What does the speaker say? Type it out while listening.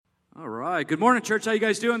All right. Good morning, church. How you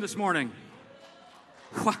guys doing this morning?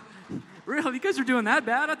 Really? You guys are doing that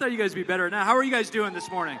bad? I thought you guys would be better now. How are you guys doing this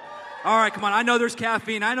morning? All right, come on. I know there's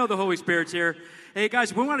caffeine. I know the Holy Spirit's here. Hey,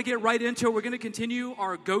 guys, we want to get right into it. We're going to continue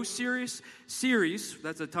our Ghost series.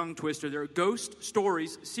 That's a tongue twister there. Ghost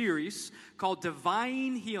Stories series called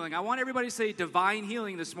Divine Healing. I want everybody to say Divine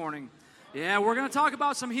Healing this morning. Yeah, we're going to talk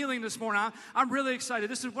about some healing this morning. I'm really excited.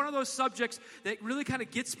 This is one of those subjects that really kind of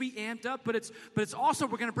gets me amped up, but it's also,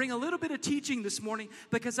 we're going to bring a little bit of teaching this morning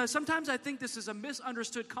because sometimes I think this is a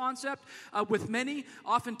misunderstood concept with many.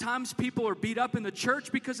 Oftentimes people are beat up in the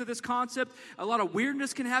church because of this concept. A lot of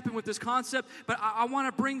weirdness can happen with this concept, but I want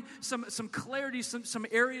to bring some clarity, some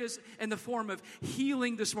areas in the form of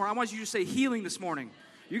healing this morning. I want you to say healing this morning.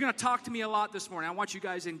 You're going to talk to me a lot this morning. I want you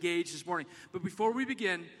guys engaged this morning. But before we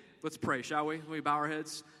begin, let's pray, shall we? We bow our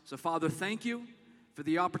heads. So, Father, thank you for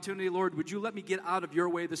the opportunity. Lord, would you let me get out of your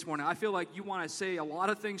way this morning? I feel like you want to say a lot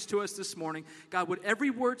of things to us this morning. God, would every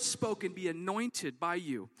word spoken be anointed by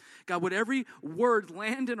you? God, would every word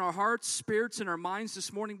land in our hearts, spirits, and our minds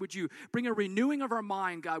this morning? Would you bring a renewing of our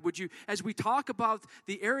mind, God? Would you, as we talk about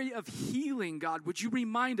the area of healing, God, would you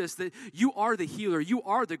remind us that you are the healer, you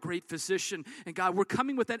are the great physician, and God, we're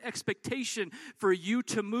coming with that expectation for you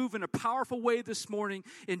to move in a powerful way this morning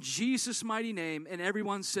in Jesus' mighty name. And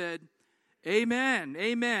everyone said, amen.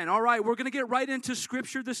 Amen. All right, we're going to get right into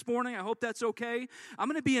Scripture this morning. I hope that's okay. I'm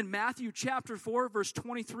going to be in Matthew chapter 4, verse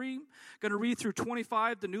 23. Going to read through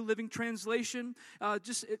 25, the New Living Translation.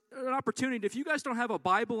 Just an opportunity. If you guys don't have a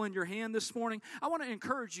Bible in your hand this morning, I want to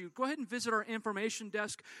encourage you. Go ahead and visit our information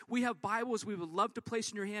desk. We have Bibles we would love to place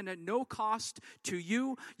in your hand at no cost to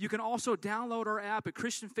you. You can also download our app, a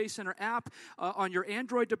Christian Faith Center app, on your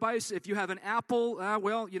Android device. If you have an Apple,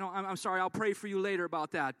 I'm sorry, I'll pray for you later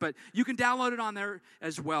about that. But you can download it on there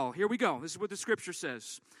as well. Here we go. This is what the Scripture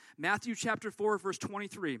says. Matthew chapter 4, verse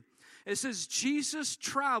 23. It says, Jesus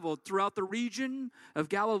traveled throughout the region of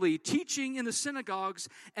Galilee, teaching in the synagogues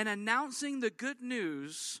and announcing the good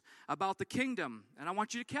news about the kingdom. And I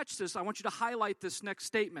want you to catch this. I want you to highlight this next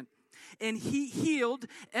statement. And he healed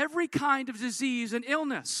every kind of disease and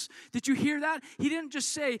illness. Did you hear that? He didn't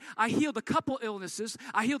just say, I healed a couple illnesses.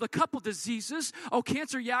 I healed a couple diseases. Oh,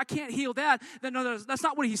 cancer, yeah, I can't heal that. No, that's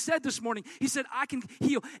not what he said this morning. He said, I can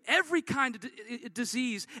heal every kind of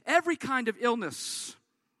disease, every kind of illness.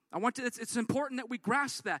 It's important that we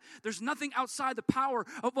grasp that. There's nothing outside the power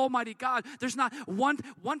of Almighty God. There's not one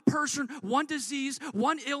person, one disease,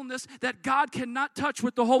 one illness that God cannot touch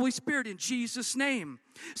with the Holy Spirit in Jesus' name.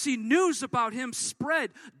 See, news about him spread.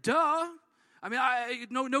 Duh. I mean,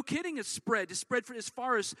 no kidding, it spread. It spread for as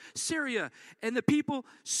far as Syria. And the people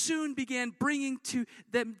soon began bringing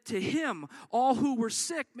to him all who were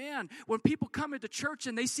sick. Man, when people come into church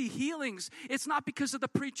and they see healings, it's not because of the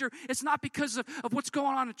preacher. It's not because of what's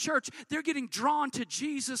going on in church. They're getting drawn to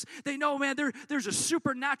Jesus. They know, man, there's a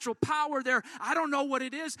supernatural power there. I don't know what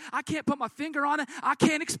it is. I can't put my finger on it. I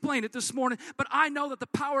can't explain it this morning. But I know that the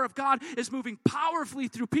power of God is moving powerfully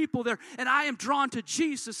through people there. And I am drawn to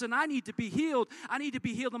Jesus, and I need to be healed. I need to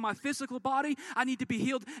be healed in my physical body. I need to be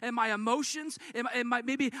healed in my emotions.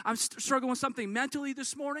 Maybe I'm struggling with something mentally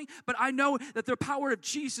this morning, but I know that the power of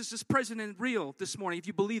Jesus is present and real this morning. If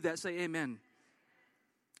you believe that, say amen.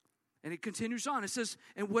 And it continues on. It says,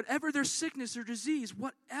 and whatever their sickness or disease,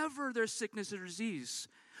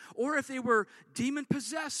 or if they were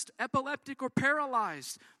demon-possessed, epileptic, or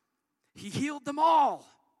paralyzed, he healed them all.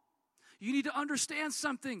 You need to understand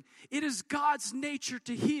something. It is God's nature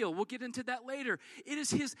to heal. We'll get into that later. It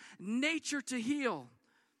is his nature to heal.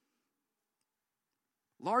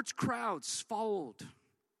 Large crowds followed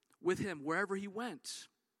with him wherever he went.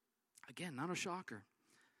 Again, not a shocker.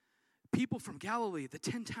 People from Galilee, the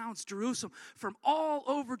 10 towns, Jerusalem, from all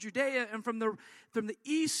over Judea and from the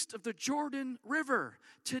east of the Jordan River.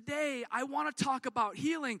 Today, I want to talk about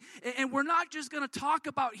healing. And we're not just going to talk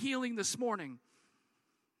about healing this morning.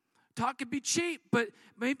 Talk can be cheap, but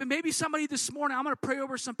maybe somebody this morning, I'm going to pray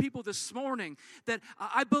over some people this morning that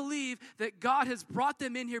I believe that God has brought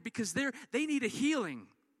them in here because they need a healing.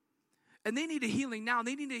 And they need a healing now.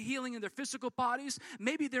 They need a healing in their physical bodies.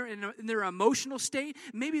 Maybe they're in their emotional state.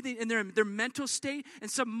 Maybe in their mental state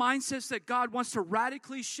and some mindsets that God wants to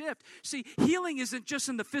radically shift. See, healing isn't just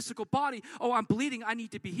in the physical body. Oh, I'm bleeding. I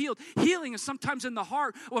need to be healed. Healing is sometimes in the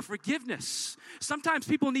heart or forgiveness. Sometimes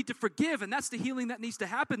people need to forgive, and that's the healing that needs to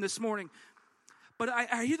happen this morning. But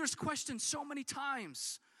I hear this question so many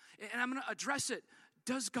times, and I'm going to address it.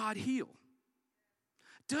 Does God heal?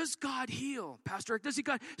 Does God heal, Pastor? Does he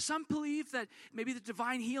God? Some believe that maybe the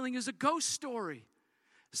divine healing is a ghost story.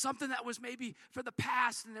 Something that was maybe for the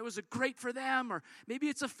past and it was great for them, or maybe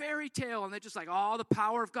it's a fairy tale and they're just like, oh, the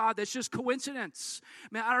power of God, that's just coincidence.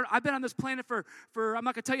 Man, I've been on this planet for I'm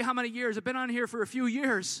not going to tell you how many years. I've been on here for a few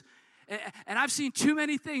years. And I've seen too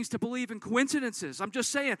many things to believe in coincidences. I'm just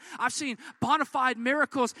saying, I've seen bona fide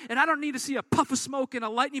miracles, and I don't need to see a puff of smoke and a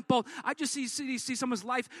lightning bolt. I just see someone's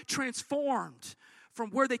life transformed from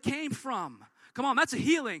where they came from. Come on, that's a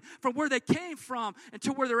healing from where they came from and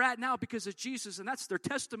to where they're at now because of Jesus, and that's their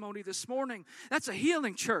testimony this morning. That's a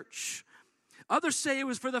healing, church. Others say it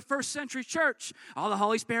was for the first century church. Oh, the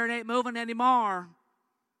Holy Spirit ain't moving anymore.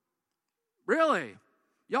 Really?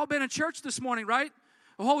 Y'all been in church this morning, right?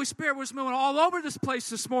 The Holy Spirit was moving all over this place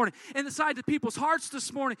this morning, inside the people's hearts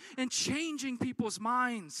this morning, and changing people's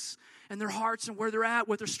minds and their hearts and where they're at,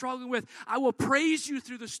 what they're struggling with. I will praise you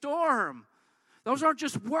through the storm. Those aren't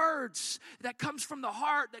just words. That comes from the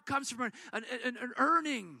heart. That comes from an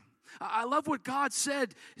earning. I love what God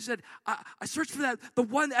said. He said, I searched for that, the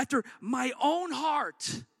one after my own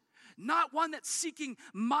heart. Not one that's seeking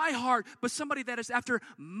my heart, but somebody that is after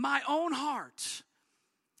my own heart.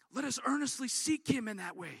 Let us earnestly seek him in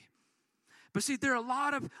that way. But see, there are a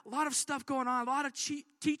lot of stuff going on, a lot of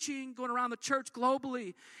teaching going around the church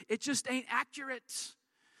globally. It just ain't accurate.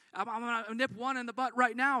 I'm going to nip one in the butt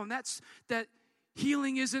right now, and that's that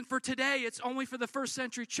healing isn't for today. It's only for the first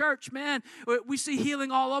century church. Man, we see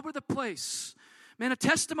healing all over the place. Man, a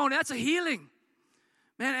testimony, that's a healing.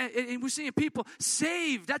 Man, and we're seeing people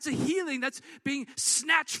saved. That's a healing. That's being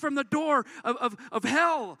snatched from the door of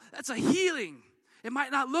hell. That's a healing. It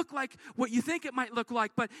might not look like what you think it might look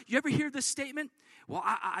like, but you ever hear this statement? Well,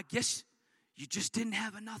 I guess you just didn't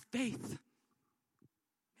have enough faith.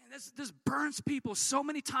 Man, this burns people so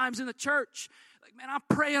many times in the church. Like, man, I'm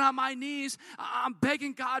praying on my knees. I'm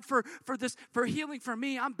begging God for this, for healing for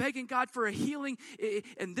me. I'm begging God for a healing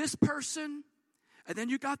in this person. And then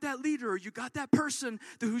you got that leader, or you got that person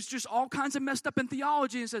who's just all kinds of messed up in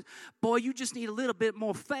theology and says, boy, you just need a little bit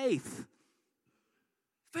more faith.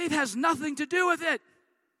 Faith has nothing to do with it.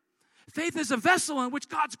 Faith is a vessel in which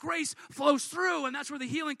God's grace flows through, and that's where the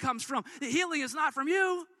healing comes from. The healing is not from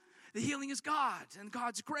you. The healing is God and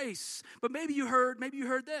God's grace. But maybe you heard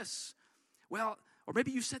this. Well, or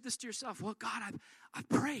maybe you said this to yourself. Well, God, I've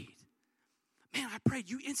prayed. Man, I prayed.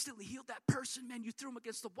 You instantly healed that person. Man, you threw them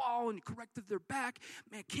against the wall and you corrected their back.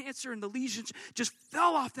 Man, cancer and the lesions just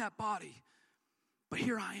fell off that body. But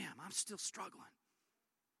here I am. I'm still struggling.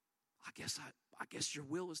 I guess your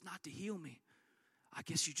will is not to heal me. I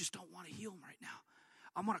guess you just don't want to heal me right now.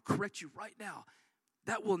 I'm going to correct you right now.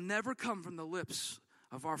 That will never come from the lips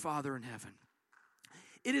of our Father in heaven.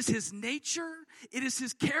 It is his nature, it is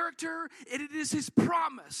his character, and it is his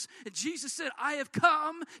promise. And Jesus said, I have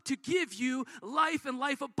come to give you life and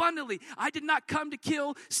life abundantly. I did not come to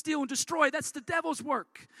kill, steal, and destroy. That's the devil's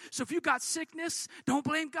work. So if you got sickness, don't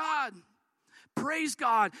blame God. Praise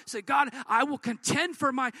God. Say, God, I will contend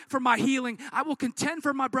for my healing. I will contend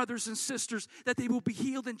for my brothers and sisters that they will be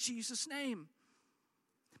healed in Jesus' name.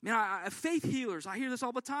 Man, faith healers, I hear this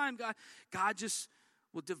all the time. God just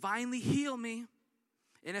will divinely heal me.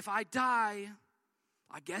 And if I die,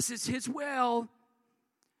 I guess it's his will.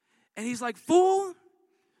 And he's like, fool,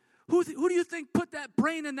 who do you think put that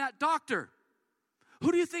brain in that doctor?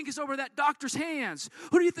 Who do you think is over that doctor's hands?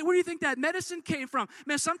 Where do you think that medicine came from?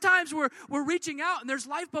 Man, sometimes we're reaching out and there's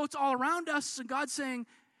lifeboats all around us, and God's saying,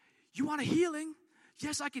 you want a healing?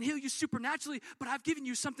 Yes, I can heal you supernaturally, but I've given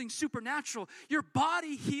you something supernatural. Your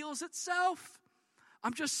body heals itself.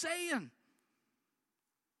 I'm just saying.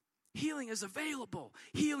 Healing is available.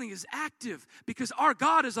 Healing is active because our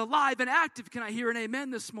God is alive and active. Can I hear an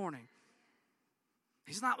amen this morning?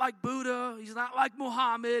 He's not like Buddha. He's not like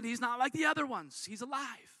Muhammad. He's not like the other ones. He's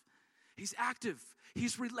alive. He's active.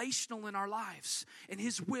 He's relational in our lives. And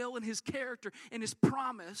his will and his character and his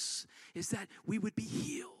promise is that we would be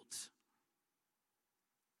healed.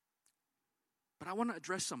 But I want to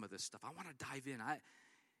address some of this stuff. I want to dive in.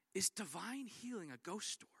 Is divine healing a ghost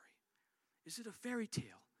story? Is it a fairy tale?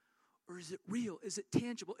 Or is it real? Is it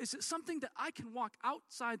tangible? Is it something that I can walk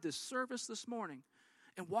outside this service this morning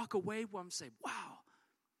and walk away and say, wow,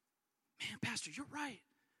 man, Pastor, you're right.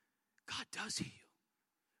 God does heal.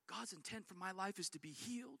 God's intent for my life is to be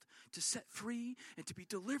healed, to set free, and to be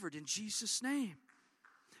delivered in Jesus' name.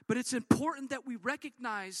 But it's important that we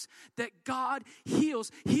recognize that God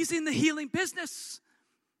heals. He's in the healing business.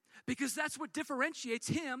 Because that's what differentiates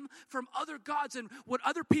him from other gods and what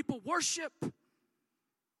other people worship.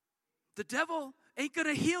 The devil ain't going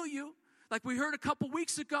to heal you. Like we heard a couple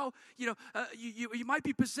weeks ago, you might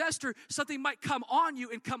be possessed or something might come on you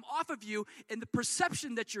and come off of you in the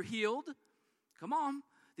perception that you're healed. Come on.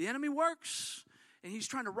 The enemy works. And he's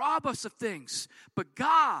trying to rob us of things. But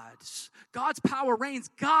God's power reigns.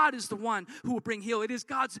 God is the one who will bring heal. It is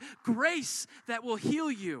God's grace that will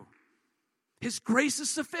heal you. His grace is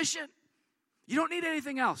sufficient. You don't need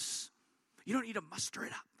anything else. You don't need to muster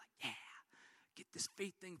it up. Like, yeah, get this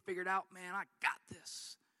faith thing figured out, man. I got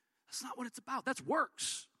this. That's not what it's about. That's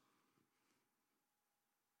works.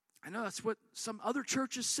 I know that's what some other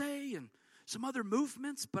churches say and some other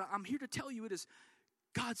movements, but I'm here to tell you it is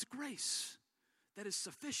God's grace that is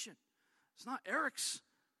sufficient. It's not Eric's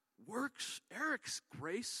works, Eric's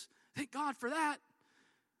grace. Thank God for that,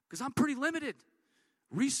 because I'm pretty limited.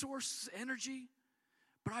 Resources, energy,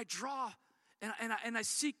 but I draw and I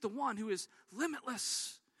seek the one who is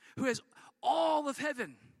limitless, who has all of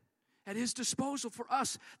heaven at his disposal for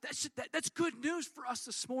us. That's good news for us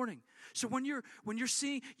this morning. So when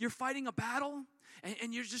you're fighting a battle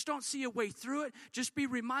and you just don't see a way through it, just be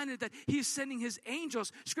reminded that he is sending his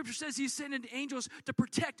angels. Scripture says he's sending angels to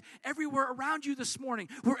protect everywhere around you this morning.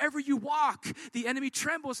 Wherever you walk, the enemy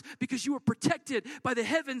trembles because you are protected by the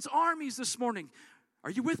heavens armies this morning.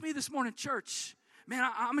 Are you with me this morning, church? Man,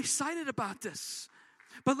 I'm excited about this.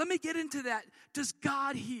 But let me get into that. Does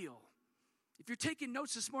God heal? If you're taking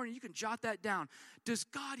notes this morning, you can jot that down. Does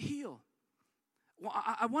God heal? Well,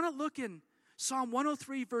 I want to look in Psalm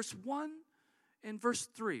 103, verse 1 and verse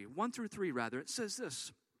 3. 1 through 3, rather. It says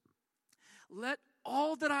this. Let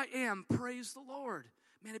all that I am praise the Lord.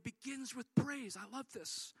 Man, it begins with praise. I love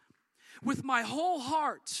this. With my whole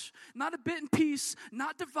heart, not a bit in peace,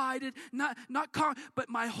 not divided, but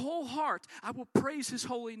my whole heart, I will praise his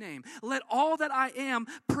holy name. Let all that I am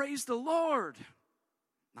praise the Lord.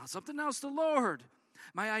 Not something else, the Lord.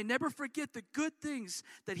 May I never forget the good things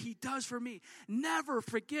that he does for me. Never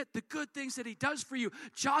forget the good things that he does for you.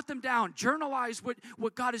 Jot them down. Journalize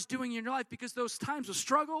what God is doing in your life, because those times of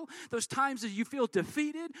struggle, those times that you feel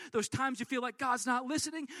defeated, those times you feel like God's not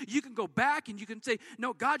listening, you can go back and you can say,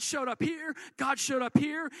 no, God showed up here. God showed up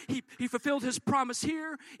here. He fulfilled his promise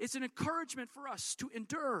here. It's an encouragement for us to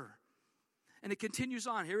endure. And it continues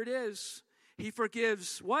on. Here it is. He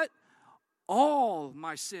forgives what? All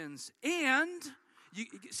my sins. And you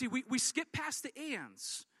see, we skip past the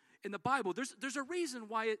ands in the Bible. There's a reason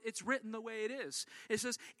why it's written the way it is. It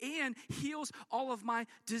says, and heals all of my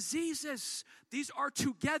diseases. These are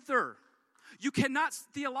together. You cannot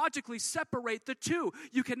theologically separate the two.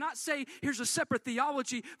 You cannot say, here's a separate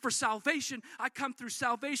theology for salvation. I come through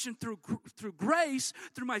salvation through grace,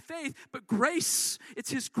 through my faith. But grace,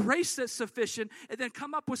 it's his grace that's sufficient. And then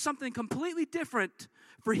come up with something completely different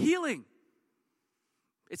for healing.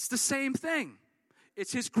 It's the same thing.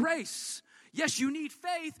 It's his grace. Yes, you need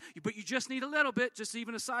faith, but you just need a little bit, just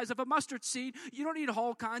even the size of a mustard seed. You don't need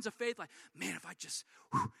all kinds of faith. Like, man, if I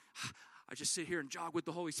just sit here and jog with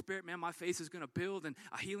the Holy Spirit, man, my faith is going to build and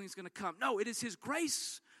a healing is going to come. No, it is his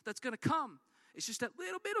grace that's going to come. It's just that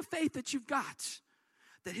little bit of faith that you've got,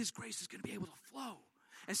 that his grace is going to be able to flow.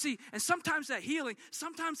 And see, and sometimes that healing,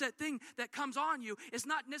 sometimes that thing that comes on you is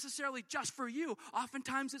not necessarily just for you.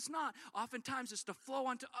 Oftentimes it's not. Oftentimes it's to flow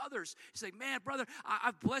onto others. You say, man, brother,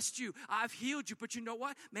 I've blessed you. I've healed you. But you know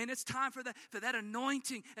what? Man, it's time for that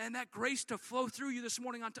anointing and that grace to flow through you this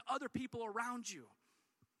morning onto other people around you.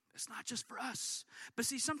 It's not just for us. But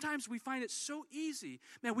see, sometimes we find it so easy.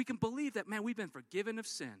 Man, we can believe that, man, we've been forgiven of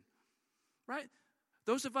sin. Right?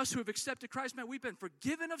 Those of us who have accepted Christ, man, we've been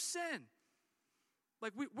forgiven of sin.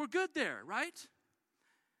 Like, we're good there, right?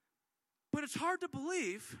 But it's hard to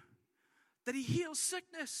believe that he heals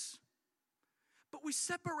sickness. But we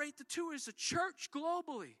separate the two as a church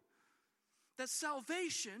globally. That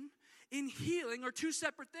salvation and healing are two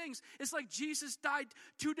separate things. It's like Jesus died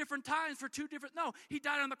two different times for two different... No, he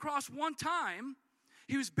died on the cross one time.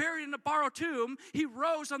 He was buried in a borrowed tomb. He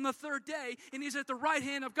rose on the third day, and he's at the right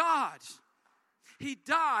hand of God. He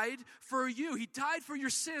died for you. He died for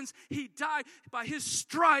your sins. He died. By his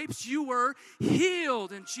stripes, you were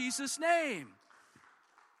healed in Jesus' name.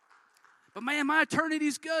 But man, my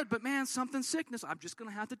eternity's good. But man, something sickness, I'm just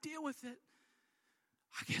going to have to deal with it.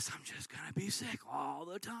 I guess I'm just going to be sick all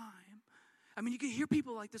the time. I mean, you can hear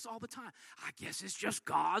people like this all the time. I guess it's just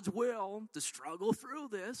God's will to struggle through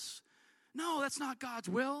this. No, that's not God's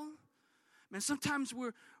will. Man, sometimes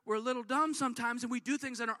we're a little dumb sometimes, and we do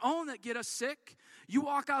things on our own that get us sick. You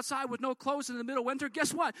walk outside with no clothes in the middle of winter,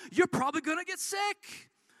 guess what? You're probably going to get sick.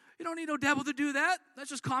 You don't need no devil to do that. That's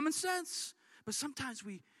just common sense. But sometimes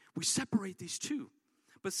we separate these two.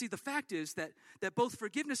 But see, the fact is that both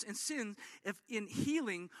forgiveness and sin in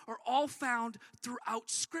healing are all found throughout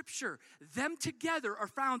Scripture. Them together are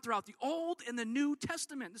found throughout the Old and the New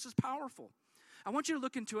Testament. This is powerful. I want you to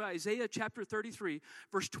look into Isaiah chapter 33,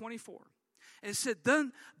 verse 24. And it said,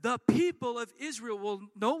 then the people of Israel will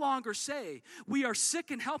no longer say, we are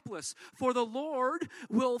sick and helpless, for the Lord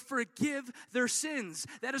will forgive their sins.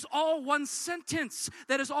 That is all one sentence.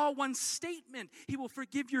 That is all one statement. He will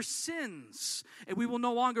forgive your sins. And we will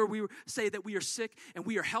no longer say that we are sick and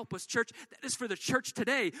we are helpless. Church, that is for the church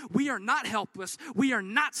today. We are not helpless. We are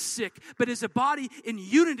not sick. But as a body in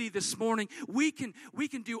unity this morning, we can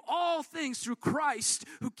do all things through Christ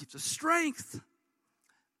who gives us strength.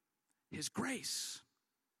 His grace.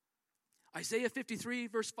 Isaiah 53,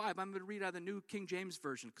 verse 5. I'm going to read out of the New King James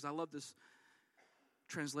Version because I love this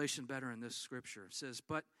translation better in this scripture. It says,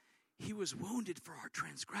 but he was wounded for our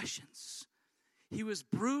transgressions. He was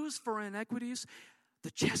bruised for our iniquities.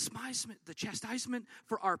 The chastisement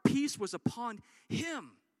for our peace was upon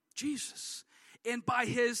him, Jesus. And by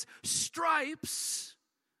his stripes,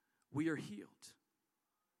 we are healed.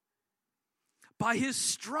 By his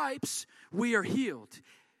stripes, we are healed.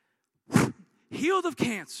 Healed of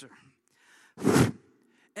cancer.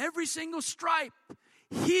 Every single stripe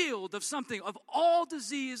healed of something, of all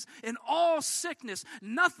disease and all sickness.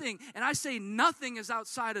 Nothing, and I say nothing is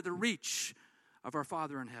outside of the reach of our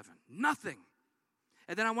Father in heaven. Nothing.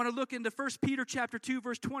 And then I want to look into 1 Peter chapter 2,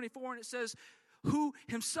 verse 24, and it says, who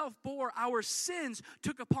himself bore our sins,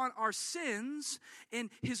 took upon our sins in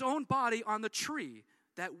his own body on the tree,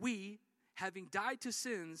 that we, having died to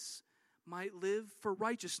sins, might live for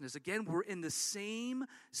righteousness. Again, we're in the same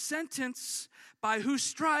sentence. By whose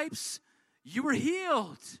stripes you were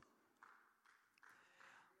healed.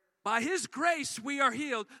 By his grace we are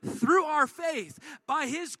healed through our faith. By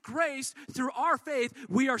his grace, through our faith,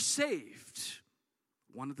 we are saved.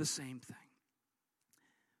 One of the same thing.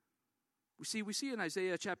 We see in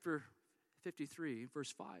Isaiah chapter 53,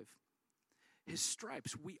 verse 5, his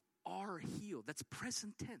stripes, we are healed. That's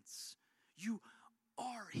present tense. You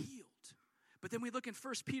are healed. But then we look in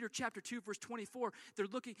 1 Peter chapter 2, verse 24.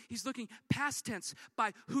 He's looking past tense.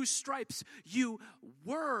 By whose stripes you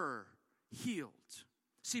were healed.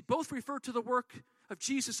 See, both refer to the work of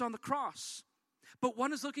Jesus on the cross. But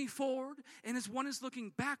one is looking forward and one is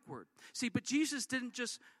looking backward. See, but Jesus didn't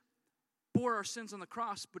just bore our sins on the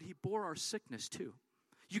cross, but he bore our sickness too.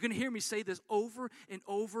 You can hear me say this over and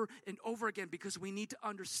over and over again because we need to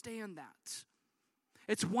understand that.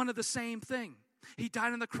 It's one of the same thing. He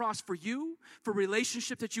died on the cross for you, for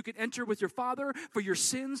relationship that you could enter with your Father, for your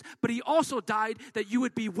sins, but he also died that you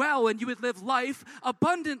would be well and you would live life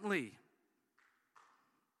abundantly.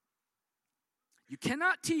 You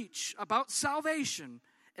cannot teach about salvation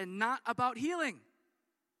and not about healing.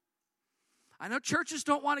 I know churches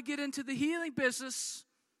don't want to get into the healing business.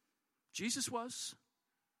 Jesus was.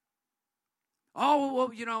 Oh,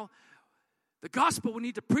 well, the gospel, we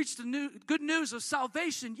need to preach the good news of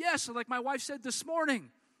salvation. Yes, like my wife said this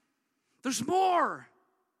morning, there's more.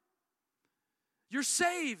 You're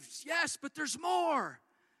saved, yes, but there's more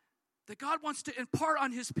that God wants to impart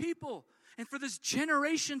on his people and for this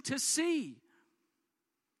generation to see.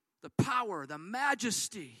 The power, the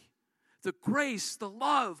majesty, the grace, the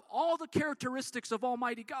love, all the characteristics of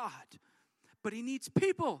Almighty God. But he needs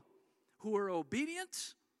people who are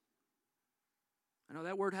obedient. I know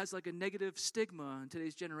that word has like a negative stigma in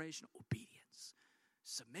today's generation. Obedience,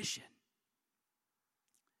 submission.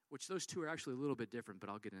 Which those two are actually a little bit different,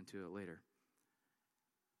 but I'll get into it later.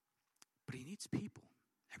 But he needs people.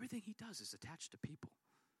 Everything he does is attached to people.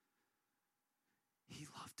 He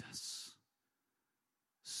loved us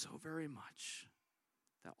so very much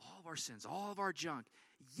that all of our sins, all of our junk,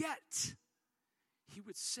 yet he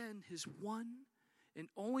would send his one and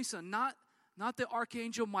only son, not the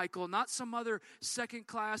Archangel Michael, not some other second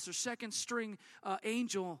class or second string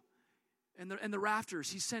angel in the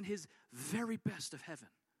rafters. He sent his very best of heaven.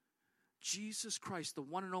 Jesus Christ, the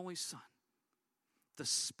one and only Son. The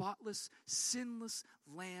spotless, sinless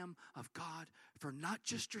Lamb of God for not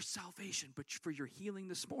just your salvation, but for your healing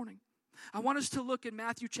this morning. I want us to look at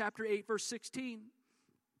Matthew chapter 8, verse 16.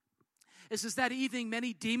 It says, that evening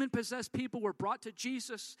many demon-possessed people were brought to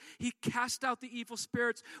Jesus. He cast out the evil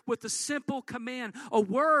spirits with a simple command, a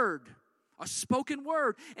word, a spoken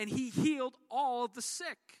word, and he healed all of the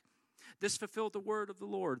sick. This fulfilled the word of the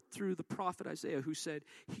Lord through the prophet Isaiah, who said,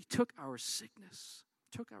 he took our sickness,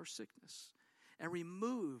 and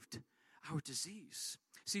removed our disease.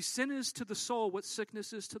 See, sin is to the soul what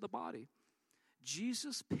sickness is to the body.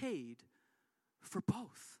 Jesus paid for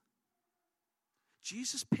both.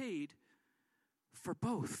 Jesus paid for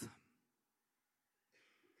both.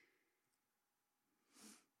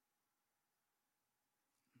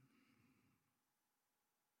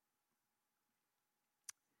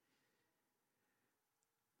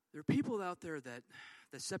 There are people out there that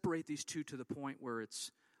separate these two to the point where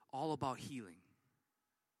it's all about healing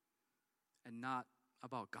and not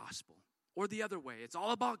about gospel. Or the other way, it's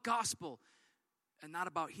all about gospel and not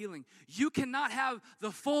about healing. You cannot have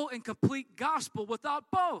the full and complete gospel without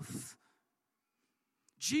both.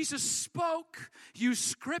 Jesus spoke, used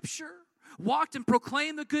scripture, walked and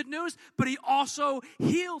proclaimed the good news, but he also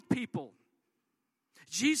healed people.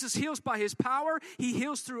 Jesus heals by his power. He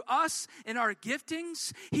heals through us and our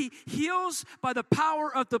giftings. He heals by the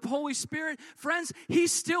power of the Holy Spirit. Friends, he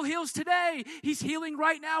still heals today. He's healing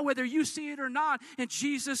right now, whether you see it or not, in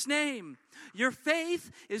Jesus' name. Your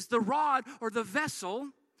faith is the rod or the vessel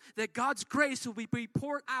that God's grace will be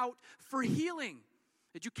poured out for healing.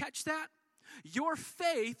 Did you catch that? Your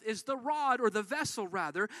faith is the rod, or the vessel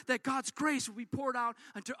rather, that God's grace will be poured out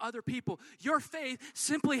unto other people. Your faith,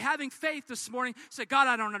 simply having faith this morning, say, God,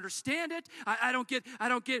 I don't understand it. I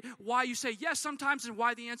don't get why you say yes sometimes and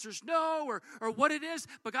why the answer is no, or what it is.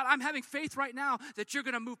 But God, I'm having faith right now that you're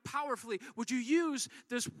going to move powerfully. Would you use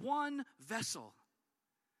this one vessel?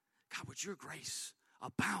 God, would your grace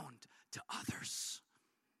abound to others?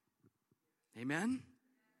 Amen?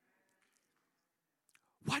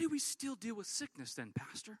 Why do we still deal with sickness then,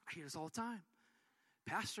 Pastor? I hear this all the time.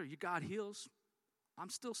 Pastor, God heals. I'm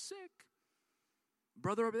still sick.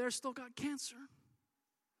 Brother over there still got cancer.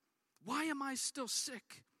 Why am I still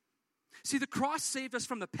sick? See, the cross saved us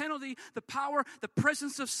from the penalty, the power, the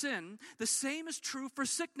presence of sin. The same is true for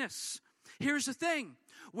sickness. Here's the thing.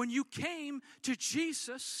 When you came to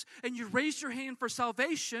Jesus and you raised your hand for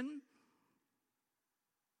salvation,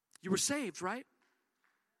 you were saved, right?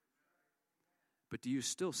 But do you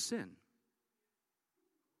still sin?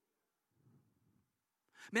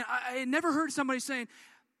 Man, I never heard somebody saying,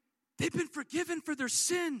 they've been forgiven for their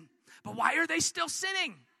sin, but why are they still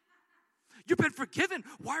sinning? You've been forgiven.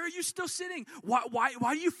 Why are you still sinning? Why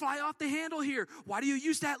do you fly off the handle here? Why do you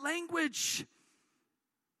use that language?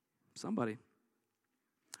 Somebody.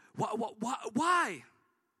 Why?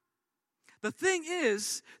 The thing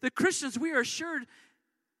is, the Christians, we are assured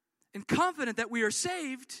and confident that we are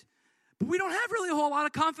saved, but we don't have really a whole lot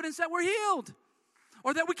of confidence that we're healed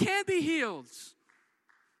or that we can be healed.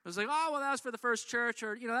 It's like, oh, well, that's for the first church,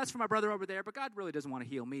 or, that's for my brother over there, but God really doesn't want to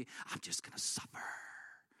heal me. I'm just going to suffer.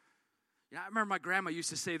 I remember my grandma used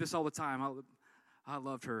to say this all the time. I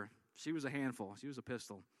loved her. She was a handful. She was a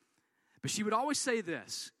pistol. But she would always say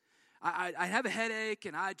this. I'd have a headache,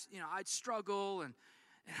 and I'd struggle, and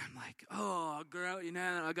I'm like, oh, girl,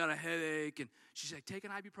 I got a headache. And she's like, take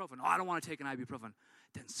an ibuprofen. Oh, I don't want to take an ibuprofen.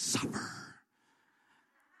 Then suffer.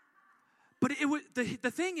 But it was the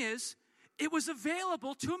thing is, it was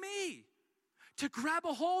available to me to grab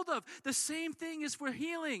a hold of. The same thing is for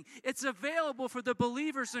healing. It's available for the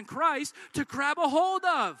believers in Christ to grab a hold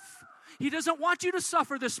of. He doesn't want you to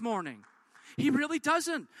suffer this morning. He really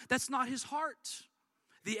doesn't. That's not his heart.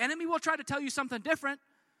 The enemy will try to tell you something different.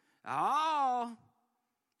 Oh,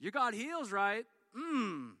 your God heals, right?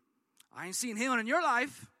 I ain't seen healing in your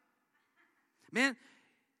life. Man,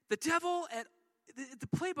 the devil at the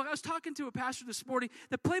playbook, I was talking to a pastor this morning,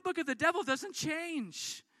 the playbook of the devil doesn't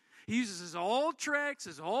change. He uses his old tricks,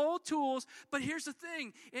 his old tools. But here's the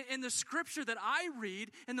thing. In the scripture that I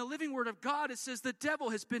read, in the living word of God, it says the devil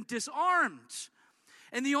has been disarmed.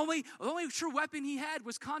 And the only true weapon he had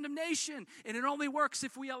was condemnation. And it only works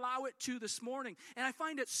if we allow it to this morning. And I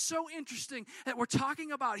find it so interesting that we're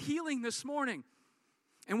talking about healing this morning.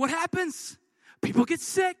 And what happens? People get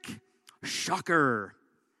sick. Shocker.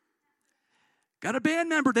 Got a band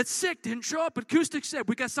member that's sick, didn't show up. Acoustic said,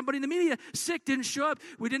 we got somebody in the media sick, didn't show up.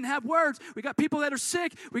 We didn't have words. We got people that are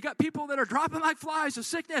sick. We got people that are dropping like flies of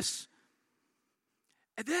sickness.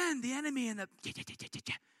 And then the enemy in the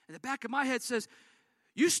back of my head says,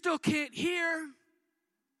 you still can't hear.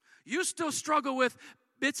 You still struggle with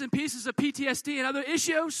bits and pieces of PTSD and other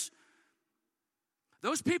issues.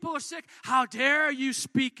 Those people are sick. How dare you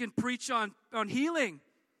speak and preach on healing?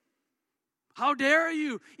 How dare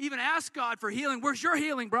you even ask God for healing? Where's your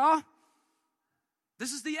healing, bro?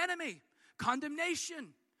 This is the enemy. Condemnation.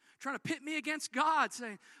 Trying to pit me against God,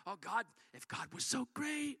 saying, oh, God, if God was so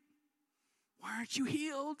great, why aren't you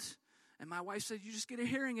healed? And my wife said, you just get a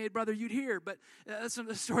hearing aid, brother, you'd hear. But that's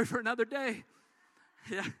a story for another day.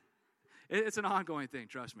 Yeah, it's an ongoing thing,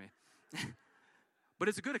 trust me. But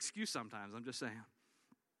it's a good excuse sometimes, I'm just saying.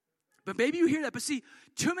 But maybe you hear that. But see,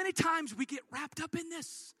 too many times we get wrapped up in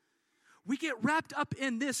this. We get wrapped up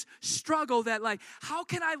in this struggle that, like, how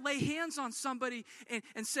can I lay hands on somebody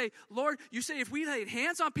and say, Lord, you say if we laid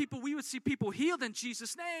hands on people, we would see people healed in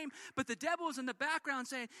Jesus' name. But the devil is in the background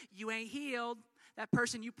saying, you ain't healed. That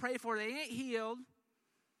person you pray for, they ain't healed.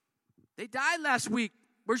 They died last week.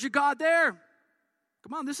 Where's your God there?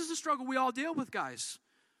 Come on, this is a struggle we all deal with, guys.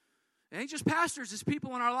 It ain't just pastors, it's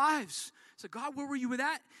people in our lives. So God, where were you with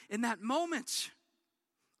that in that moment?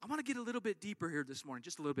 I want to get a little bit deeper here this morning,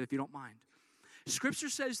 just a little bit if you don't mind. Scripture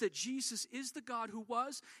says that Jesus is the God who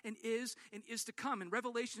was and is to come. In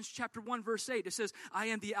Revelation chapter 1, verse 8, it says, I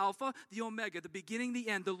am the Alpha, the Omega, the beginning, the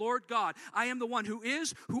end, the Lord God. I am the one who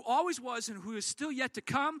is, who always was, and who is still yet to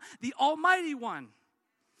come, the Almighty One.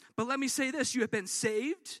 But let me say this, you have been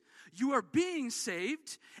saved, you are being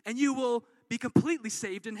saved, and you will be completely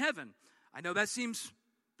saved in heaven. I know that seems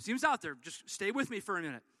out there. Just stay with me for a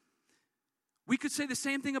minute. We could say the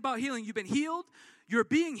same thing about healing. You've been healed, you're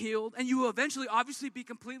being healed, and you will eventually obviously be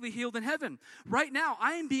completely healed in heaven. Right now,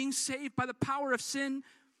 I am being saved by the power of sin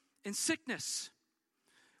and sickness.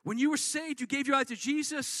 When you were saved, you gave your life to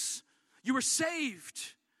Jesus, you were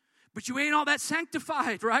saved. But you ain't all that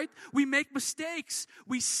sanctified, right? We make mistakes.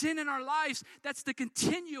 We sin in our lives. That's the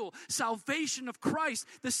continual salvation of Christ.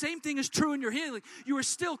 The same thing is true in your healing. You are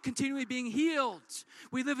still continually being healed.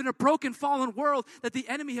 We live in a broken, fallen world that the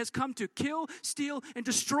enemy has come to kill, steal, and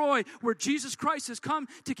destroy, where Jesus Christ has come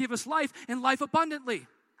to give us life and life abundantly.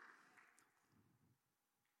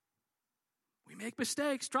 We make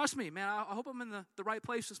mistakes. Trust me, man. I hope I'm in the right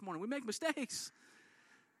place this morning. We make mistakes.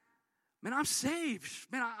 Man, I'm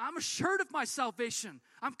saved. Man, I'm assured of my salvation.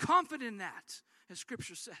 I'm confident in that, as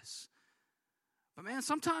Scripture says. But man,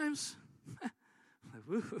 sometimes,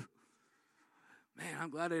 man,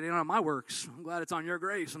 I'm glad it ain't on my works. I'm glad it's on your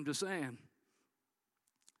grace. I'm just saying.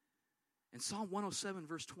 In Psalm 107,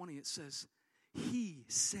 verse 20, it says, He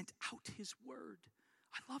sent out His word.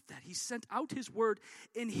 I love that. He sent out His word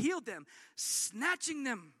and healed them, snatching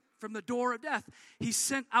them from the door of death. He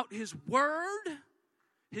sent out His word.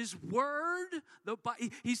 His word,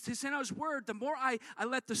 he sent out His word. The more I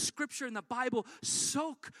let the Scripture and the Bible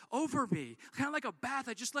soak over me, kind of like a bath,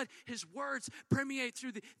 I just let His words permeate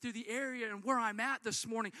through the area and where I'm at this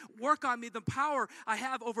morning. Work on me, the power I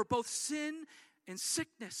have over both sin and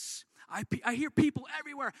sickness. I hear people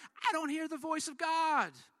everywhere. I don't hear the voice of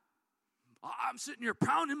God. I'm sitting here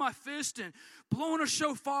pounding my fist and blowing a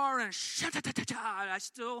shofar and I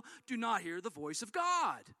still do not hear the voice of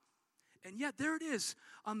God. And yet there it is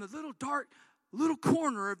on the little dark little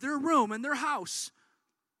corner of their room in their house.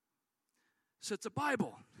 So it's a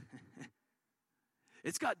Bible.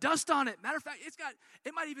 It's got dust on it. Matter of fact,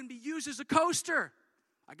 it might even be used as a coaster.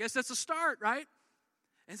 I guess that's a start, right?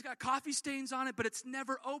 And it's got coffee stains on it, but it's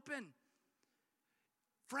never open.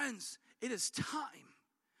 Friends, it is time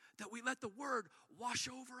that we let the Word wash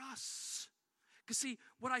over us. Because see,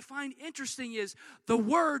 what I find interesting is the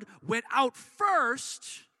Word went out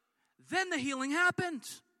first, then the healing happened.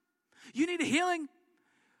 You need a healing?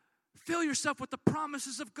 Fill yourself with the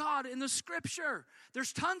promises of God in the Scripture.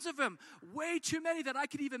 There's tons of them. Way too many that I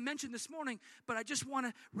could even mention this morning. But I just want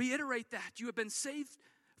to reiterate that. You have been saved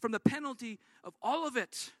from the penalty of all of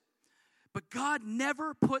it. But God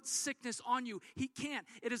never puts sickness on you. He can't.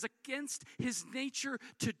 It is against His nature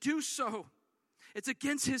to do so. It's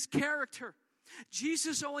against His character.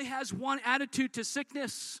 Jesus only has one attitude to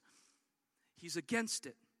sickness. He's against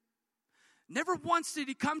it. Never once did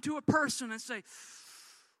He come to a person and say,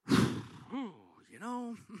 I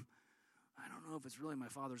don't know if it's really my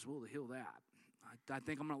Father's will to heal that. I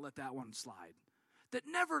think I'm going to let that one slide. That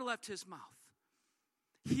never left His mouth.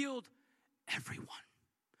 Healed everyone.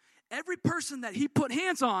 Every person that He put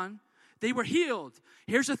hands on, they were healed.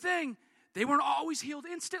 Here's the thing, they weren't always healed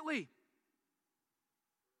instantly.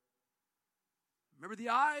 Remember the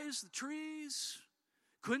eyes, the trees,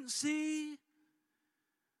 couldn't see.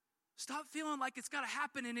 Stop feeling like it's got to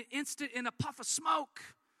happen in an instant, in a puff of smoke.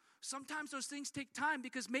 Sometimes those things take time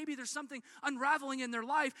because maybe there's something unraveling in their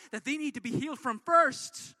life that they need to be healed from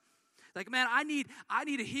first. Like, man, I need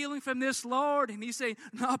a healing from this, Lord. And He's saying,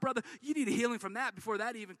 no, brother, you need a healing from that before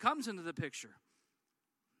that even comes into the picture.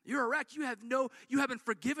 You're a wreck. You haven't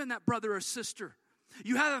forgiven that brother or sister.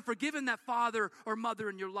 You haven't forgiven that father or mother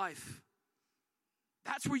in your life.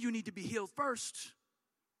 That's where you need to be healed first.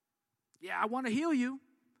 Yeah, I want to heal you.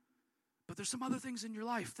 But there's some other things in your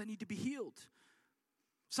life that need to be healed.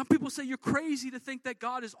 Some people say you're crazy to think that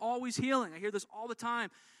God is always healing. I hear this all the time.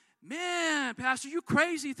 Man, Pastor, you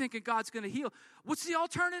crazy thinking God's going to heal. What's the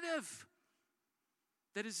alternative?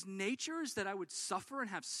 That His nature is that I would suffer and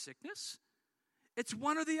have sickness? It's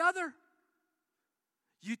one or the other.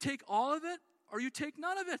 You take all of it or you take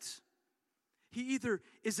none of it. He either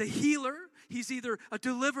is a healer, He's either a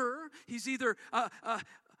deliverer, He's either a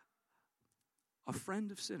friend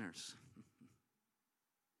of sinners.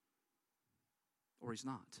 Or He's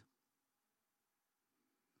not.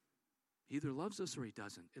 He either loves us or He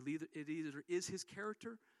doesn't. It either is His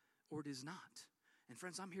character or it is not. And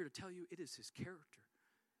friends, I'm here to tell you it is His character.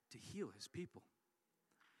 to heal his people.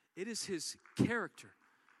 It is his character.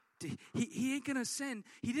 He ain't going to send,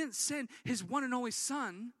 he didn't send his one and only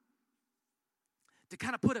son to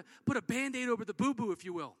kind of put a Band-Aid over the boo-boo, if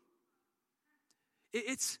you will.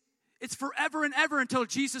 It's forever and ever until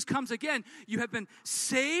Jesus comes again. You have been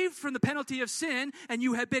saved from the penalty of sin, and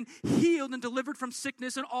you have been healed and delivered from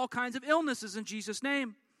sickness and all kinds of illnesses in Jesus'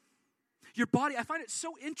 name. Your body, I find it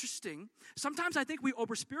so interesting. Sometimes I think we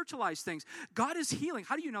over-spiritualize things. God is healing.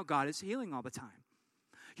 How do you know God is healing all the time?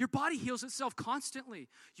 Your body heals itself constantly.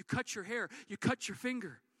 You cut your hair. You cut your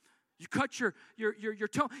finger. You cut your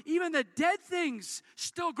toe. Even the dead things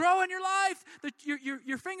still grow in your life.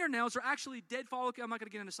 Your fingernails are actually dead follicles. I'm not going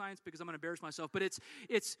to get into science because I'm going to embarrass myself. But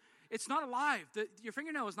it's not alive. Your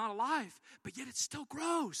fingernail is not alive, but yet it still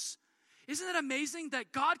grows. Isn't it amazing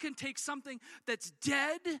that God can take something that's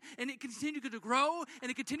dead and it continue to grow and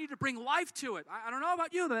it continue to bring life to it? I don't know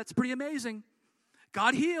about you, but that's pretty amazing.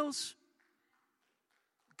 God heals.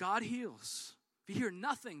 God heals. If you hear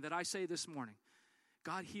nothing that I say this morning,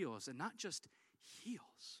 God heals, and not just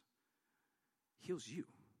heals you.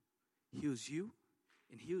 Heals you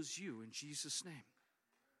and heals you in Jesus' name.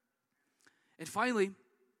 And finally,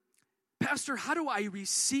 Pastor, how do I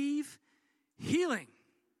receive healing?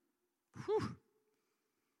 Whew.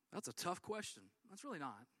 That's a tough question. That's really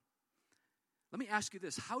not. Let me ask you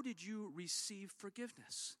this. How did you receive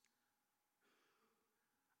forgiveness?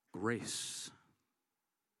 Grace.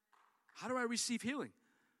 How do I receive healing?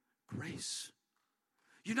 Grace.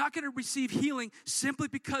 You're not going to receive healing simply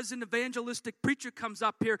because an evangelistic preacher comes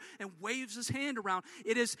up here and waves his hand around.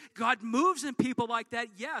 It is God moves in people like that,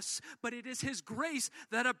 yes, but it is his grace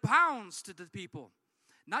that abounds to the people.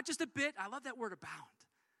 Not just a bit. I love that word abound.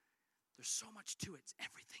 There's so much to it. It's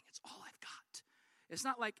everything. It's all I've got. It's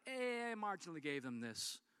not like, hey, I marginally gave them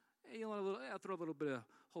this. Hey, I'll throw a little bit of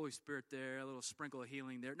Holy Spirit there, a little sprinkle of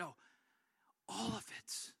healing there. No, all of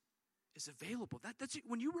it is available. That's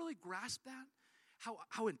when you really grasp that,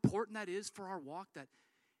 how important that is for our walk, that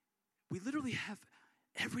we literally have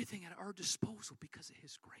everything at our disposal because of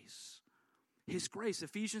his grace. His grace.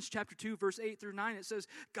 Ephesians chapter 2, verse 8 through 9, it says,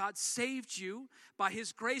 God saved you by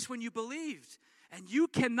his grace when you believed, and you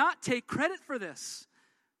cannot take credit for this.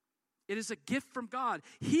 It is a gift from God.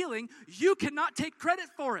 Healing, you cannot take credit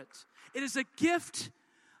for it. It is a gift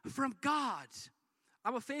from God.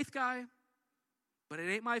 I'm a faith guy, but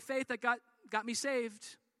it ain't my faith that got me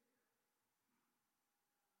saved.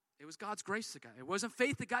 It was God's grace that got it. It wasn't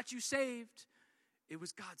faith that got you saved. It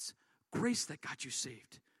was God's grace that got you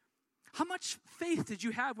saved. How much faith did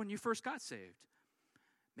you have when you first got saved?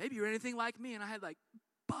 Maybe you're anything like me, and I had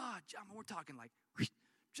we're talking like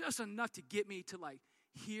just enough to get me to like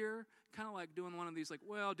here, kind of like doing one of these like,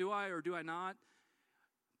 well, do I or do I not?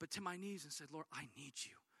 But to my knees and said, Lord, I need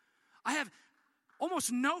you. I have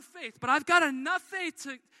almost no faith, but I've got enough faith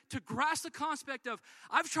to grasp the concept of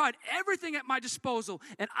I've tried everything at my disposal,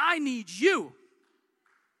 and I need you.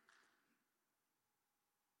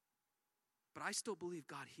 But I still believe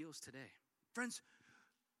God heals today. Friends,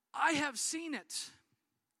 I have seen it.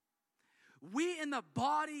 We in the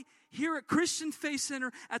body here at Christian Faith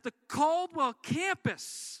Center at the Caldwell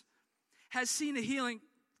campus has seen a healing.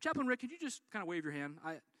 Chaplain Rick, could you just kind of wave your hand?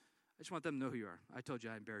 I just want them to know who you are. I told you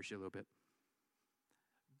I embarrassed you a little bit.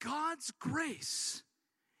 God's grace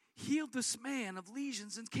healed this man of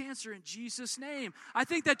lesions and cancer in Jesus' name. I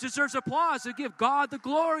think that deserves applause to give God the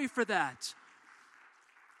glory for that.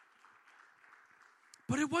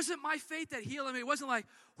 But it wasn't my faith that healed him. It wasn't like,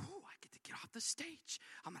 I get to get off the stage.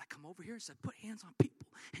 I'm going to come over here and say, put hands on people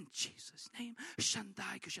in Jesus' name.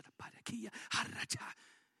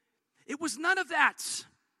 It was none of that.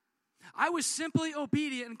 I was simply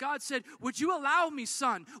obedient, and God said, would you allow me,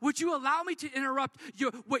 son? Would you allow me to interrupt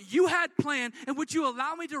what you had planned, and would you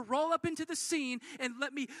allow me to roll up into the scene and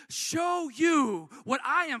let me show you what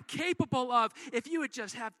I am capable of if you would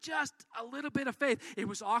just have just a little bit of faith? It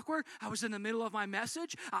was awkward. I was in the middle of my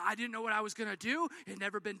message. I didn't know what I was going to do. It had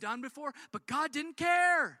never been done before, but God didn't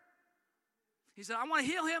care. He said, I want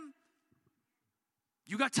to heal him.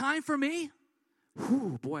 You got time for me?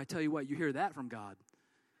 Whew, boy, I tell you what, you hear that from God.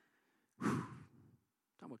 Talking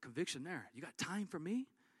about conviction there. You got time for me?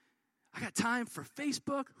 I got time for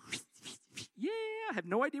Facebook? Yeah, I have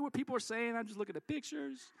no idea what people are saying. I'm just looking at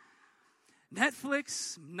pictures.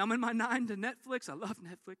 Netflix, numbing my mind to Netflix. I love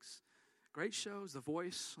Netflix. Great shows, The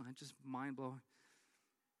Voice. Just mind-blowing.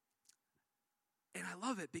 And I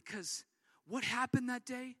love it because what happened that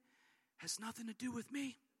day has nothing to do with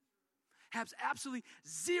me. Has absolutely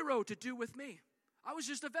zero to do with me. I was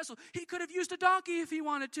just a vessel. He could have used a donkey if he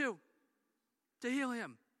wanted to heal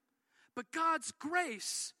him. But God's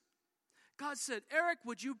grace God said, Eric,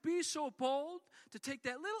 would you be so bold to take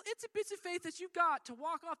that little itsy-bitsy faith that you've got to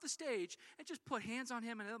walk off the stage and just put hands on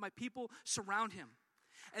him and let my people surround him?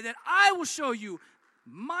 And then I will show you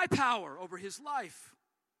my power over his life.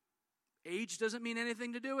 Age doesn't mean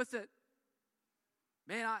anything to do with it.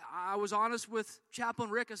 Man, I was honest with Chaplain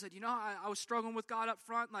Rick. I said, I was struggling with God up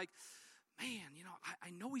front. Like, man, I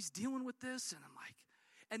know he's dealing with this. And I'm like,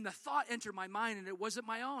 and the thought entered my mind, and it wasn't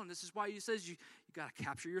my own. This is why he says you got to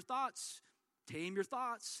capture your thoughts, tame your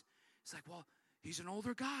thoughts. It's like, well, he's an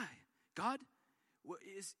older guy. God,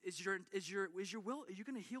 is your will? Are you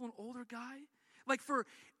going to heal an older guy? Like for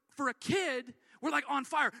a kid, we're like on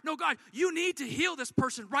fire. No, God, you need to heal this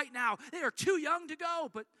person right now. They are too young to go.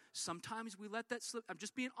 But sometimes we let that slip. I'm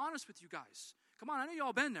just being honest with you guys. Come on, I know you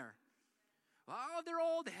all been there. Oh, they're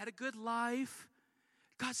old. They had a good life.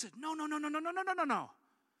 God said, no.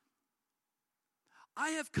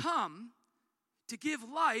 I have come to give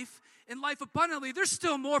life and life abundantly. There's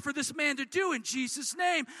still more for this man to do in Jesus'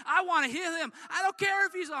 name. I want to heal him. I don't care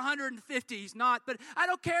if he's 150. He's not, but I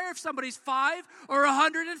don't care if somebody's 5 or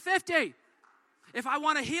 150. If I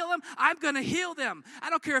want to heal them, I'm going to heal them. I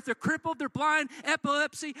don't care if they're crippled, they're blind,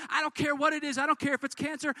 epilepsy. I don't care what it is. I don't care if it's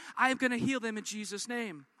cancer. I am going to heal them in Jesus'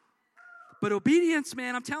 name. But obedience,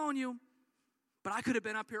 man, I'm telling you. But I could have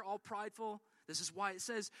been up here all prideful. This is why it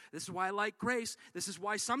says, this is why I like grace. This is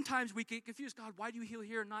why sometimes we get confused. God, why do you heal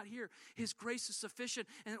here and not here? His grace is sufficient.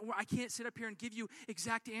 And I can't sit up here and give you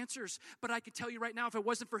exact answers. But I can tell you right now, if it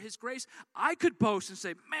wasn't for his grace, I could boast and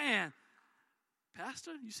say, man,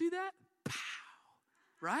 Pastor, you see that? Pow.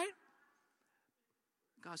 Right?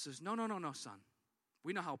 God says, no, son.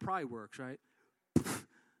 We know how pride works, right?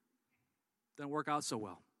 Doesn't work out so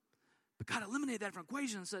well. But God eliminated that from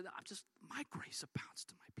equation and said, my grace abounds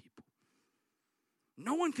to my people.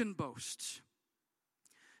 No one can boast.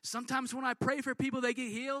 Sometimes when I pray for people, they get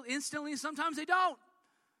healed instantly. Sometimes they don't.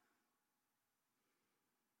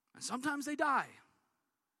 And sometimes they die.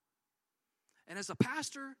 And as a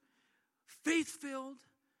pastor, faith-filled,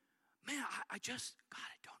 man, I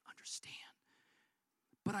don't understand.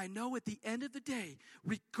 But I know at the end of the day,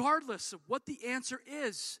 regardless of what the answer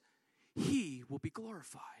is, he will be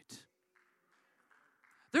glorified.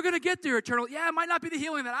 They're going to get their eternal. Yeah, it might not be the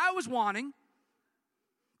healing that I was wanting.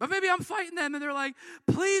 But maybe I'm fighting them and they're like,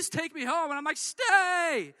 please take me home. And I'm like,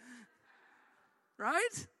 stay.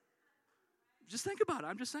 Right? Just think about it.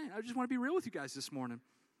 I'm just saying. I just want to be real with you guys this morning.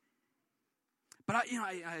 But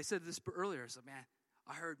I said this earlier. I said,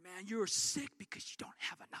 I heard, you're sick because you don't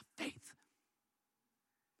have enough faith.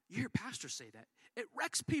 You hear pastors say that. It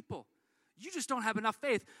wrecks people. You just don't have enough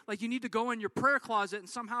faith. Like you need to go in your prayer closet and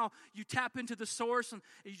somehow you tap into the source and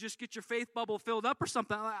you just get your faith bubble filled up or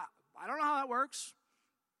something. I don't know how that works.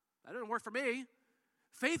 That didn't work for me.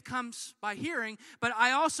 Faith comes by hearing, but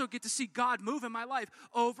I also get to see God move in my life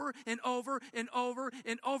over and over and over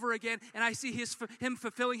and over again, and I see him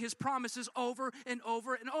fulfilling his promises over and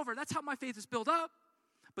over and over. That's how my faith is built up.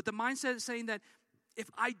 But the mindset is saying that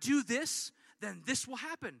if I do this, then this will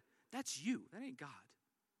happen. That's you. That ain't God.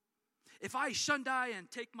 If I shundai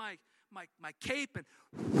and take my cape and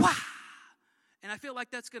wah, and I feel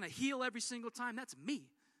like that's going to heal every single time, that's me.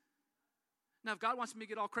 Now, if God wants me to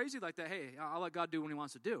get all crazy like that, hey, I'll let God do what he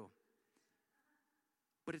wants to do.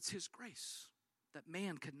 But it's his grace that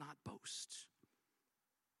man cannot boast.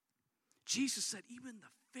 Jesus said, even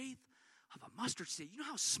the faith of a mustard seed, you know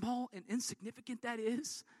how small and insignificant that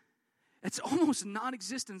is? It's almost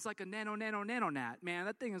non-existent. It's like a nano gnat. Man,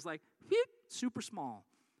 that thing is like super small.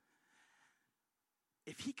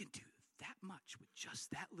 If he can do that much with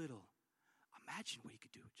just that little, imagine what he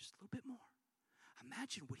could do with just a little bit more.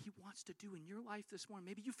 Imagine what he wants to do in your life this morning.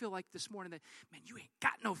 Maybe you feel like this morning that, man, you ain't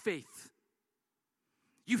got no faith.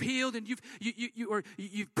 You've healed and you've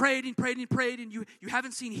prayed and prayed and prayed and you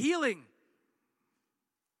haven't seen healing.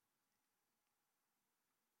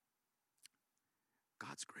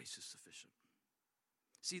 God's grace is sufficient.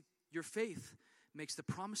 See, your faith makes the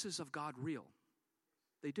promises of God real.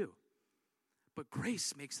 They do. But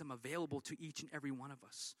grace makes them available to each and every one of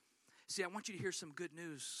us. See, I want you to hear some good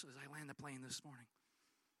news as I land the plane this morning.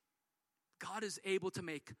 God is able to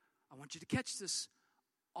make, I want you to catch this,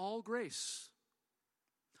 all grace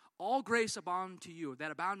abound to you. That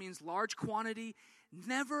abound means large quantity,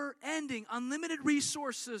 never ending, unlimited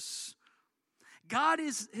resources.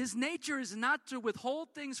 His nature is not to withhold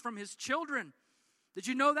things from his children. Did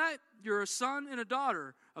you know that? You're a son and a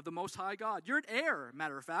daughter of the Most High God. You're an heir,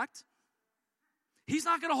 matter of fact. He's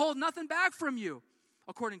not going to hold nothing back from you,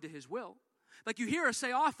 according to his will. Like you hear us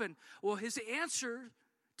say often, well, his answer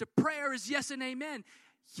to prayer is yes and amen.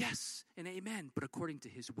 Yes and amen, but according to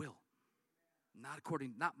his will.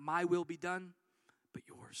 Not my will be done, but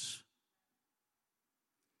yours.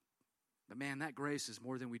 But man, that grace is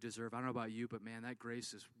more than we deserve. I don't know about you, but man, that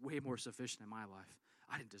grace is way more sufficient in my life.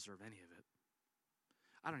 I didn't deserve any of it.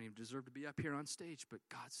 I don't even deserve to be up here on stage, but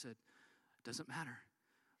God said, it doesn't matter.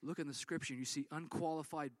 Look in the scripture and you see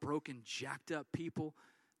unqualified, broken, jacked up people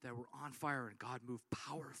that were on fire, and God moved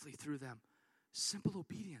powerfully through them. Simple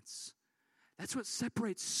obedience. That's what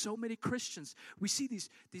separates so many Christians. We see these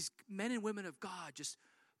men and women of God, just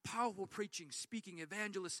powerful preaching, speaking,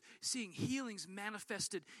 evangelists, seeing healings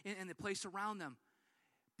manifested in the place around them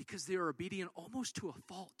because they are obedient almost to a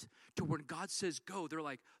fault. To when God says go,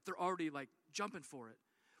 they're already jumping for it.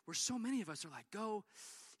 Where so many of us are like, go,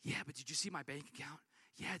 yeah, but did you see my bank account?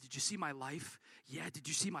 Yeah, did you see my life? Yeah, did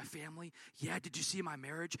you see my family? Yeah, did you see my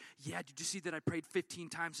marriage? Yeah, did you see that I prayed 15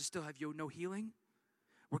 times to still have no healing?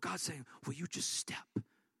 Where God's saying, will you just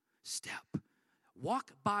step.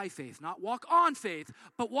 Walk by faith, not walk on faith,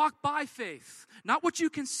 but walk by faith. Not what you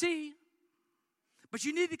can see, but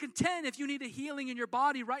you need to contend. If you need a healing in your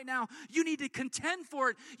body right now, you need to contend for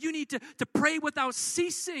it. You need to pray without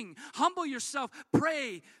ceasing. Humble yourself.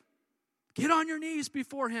 Pray. Get on your knees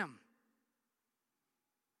before Him.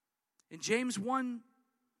 In James 1,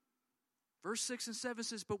 verse 6 and 7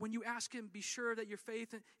 says, but when you ask Him, be sure that your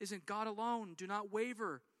faith is in God alone. Do not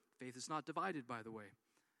waver. Faith is not divided, by the way.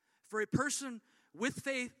 For a person with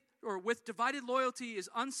faith or with divided loyalty is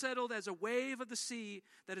unsettled as a wave of the sea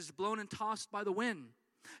that is blown and tossed by the wind.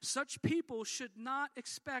 Such people should not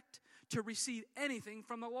expect to receive anything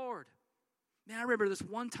from the Lord. Man, I remember this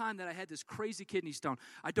one time that I had this crazy kidney stone.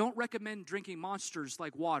 I don't recommend drinking Monsters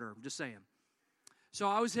like water. I'm just saying. So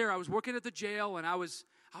I was working at the jail, and I was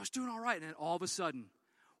doing all right, and then all of a sudden,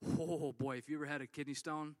 oh boy, if you ever had a kidney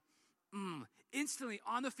stone, instantly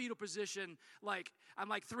on the fetal position, I'm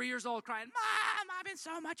 3 years old crying, Mom, I'm in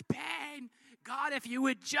so much pain. God, if you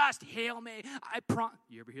would just heal me.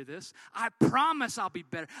 You ever hear this? I promise I'll be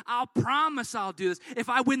better. I'll promise I'll do this. If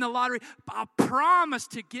I win the lottery, I'll promise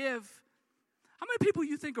to give. How many people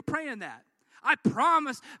you think are praying that? I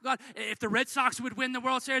promise, God, if the Red Sox would win the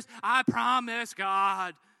World Series, I promise,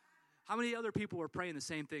 God. How many other people are praying the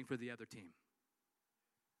same thing for the other team?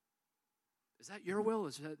 Is that your will?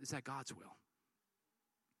 Is that God's will?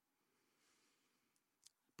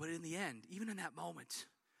 But in the end, even in that moment,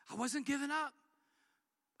 I wasn't giving up.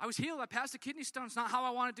 I was healed. I passed the kidney stone. It's not how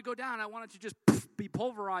I wanted to go down. I wanted to just be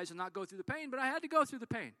pulverized and not go through the pain, but I had to go through the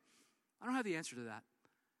pain. I don't have the answer to that.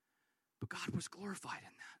 But God was glorified in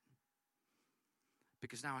that.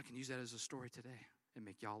 Because now I can use that as a story today and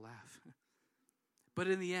make y'all laugh. But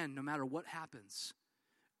in the end, no matter what happens,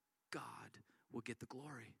 God will get the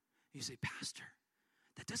glory. You say, Pastor,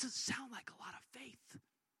 that doesn't sound like a lot of faith.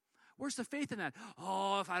 Where's the faith in that?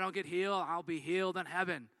 Oh, if I don't get healed, I'll be healed in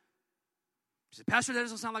heaven. You say, Pastor, that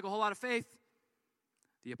doesn't sound like a whole lot of faith.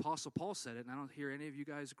 The Apostle Paul said it, and I don't hear any of you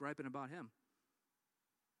guys griping about him.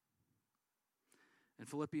 In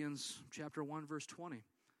Philippians chapter 1, verse 20,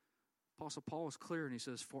 Apostle Paul is clear, and he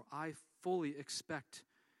says, for I fully expect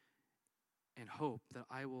and hope that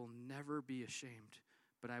I will never be ashamed,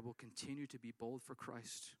 but I will continue to be bold for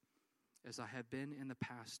Christ as I have been in the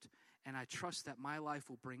past. And I trust that my life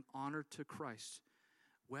will bring honor to Christ,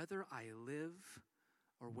 whether I live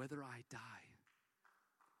or whether I die.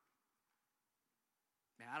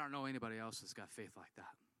 Man, I don't know anybody else that's got faith like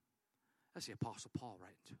that. That's the Apostle Paul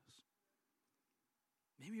writing to us.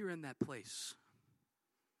 Maybe you're in that place.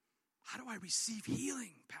 How do I receive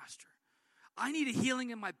healing, Pastor? I need a healing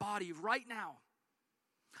in my body right now.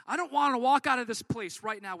 I don't want to walk out of this place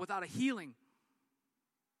right now without a healing.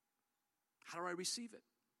 How do I receive it?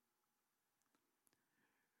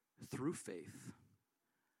 Through faith,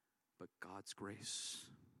 but God's grace.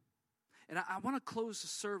 And I want to close the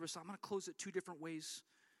service. I'm going to close it two different ways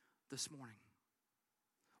this morning.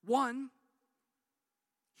 One,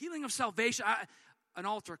 healing of salvation, an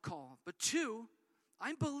altar call. But two,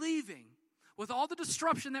 I'm believing with all the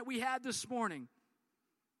disruption that we had this morning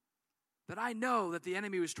that I know that the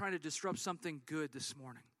enemy was trying to disrupt something good this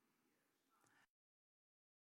morning.